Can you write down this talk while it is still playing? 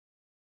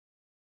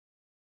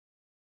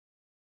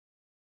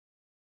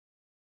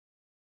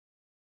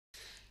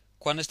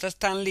Cuando estás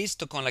tan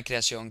listo con la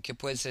creación que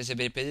puedes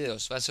recibir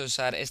pedidos, vas a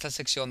usar esta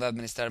sección de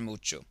Administrar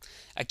mucho.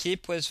 Aquí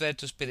puedes ver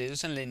tus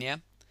pedidos en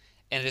línea,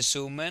 en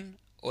resumen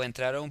o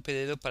entrar a un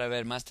pedido para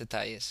ver más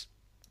detalles.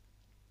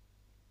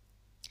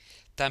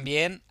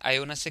 También hay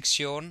una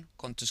sección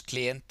con tus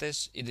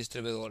clientes y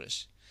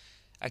distribuidores.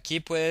 Aquí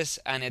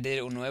puedes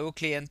añadir un nuevo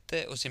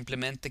cliente o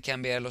simplemente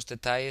cambiar los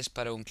detalles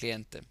para un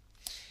cliente.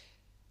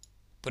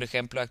 Por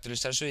ejemplo,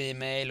 actualizar su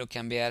email o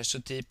cambiar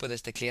su tipo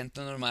desde cliente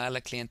normal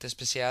a cliente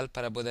especial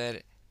para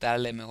poder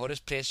darle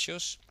mejores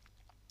precios.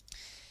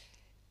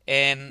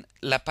 En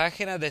la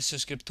página de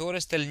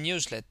suscriptores del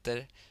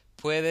newsletter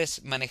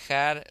puedes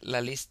manejar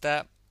la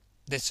lista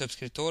de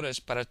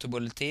suscriptores para tu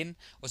boletín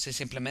o si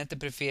simplemente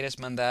prefieres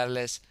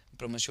mandarles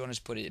promociones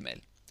por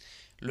email.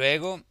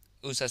 Luego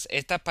usas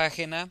esta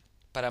página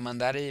para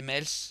mandar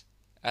emails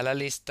a la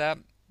lista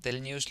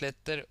del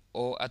newsletter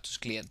o a tus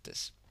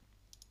clientes.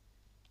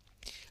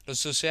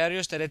 Los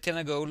usuarios de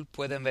redtienda Gold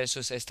pueden ver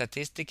sus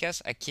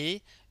estadísticas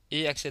aquí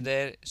y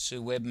acceder a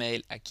su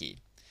webmail aquí.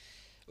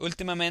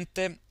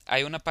 Últimamente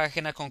hay una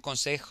página con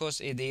consejos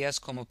y ideas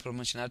cómo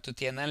promocionar tu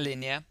tienda en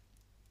línea.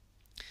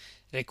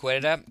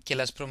 Recuerda que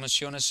las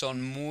promociones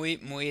son muy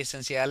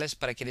esenciales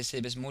para que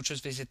recibas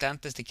muchos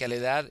visitantes de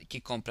calidad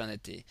que compran de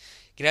ti.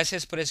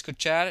 Gracias por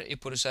escuchar y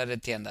por usar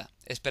redtienda.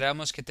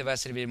 Esperamos que te va a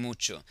servir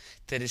mucho.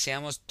 Te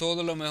deseamos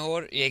todo lo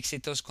mejor y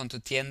éxitos con tu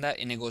tienda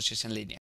y negocios en línea.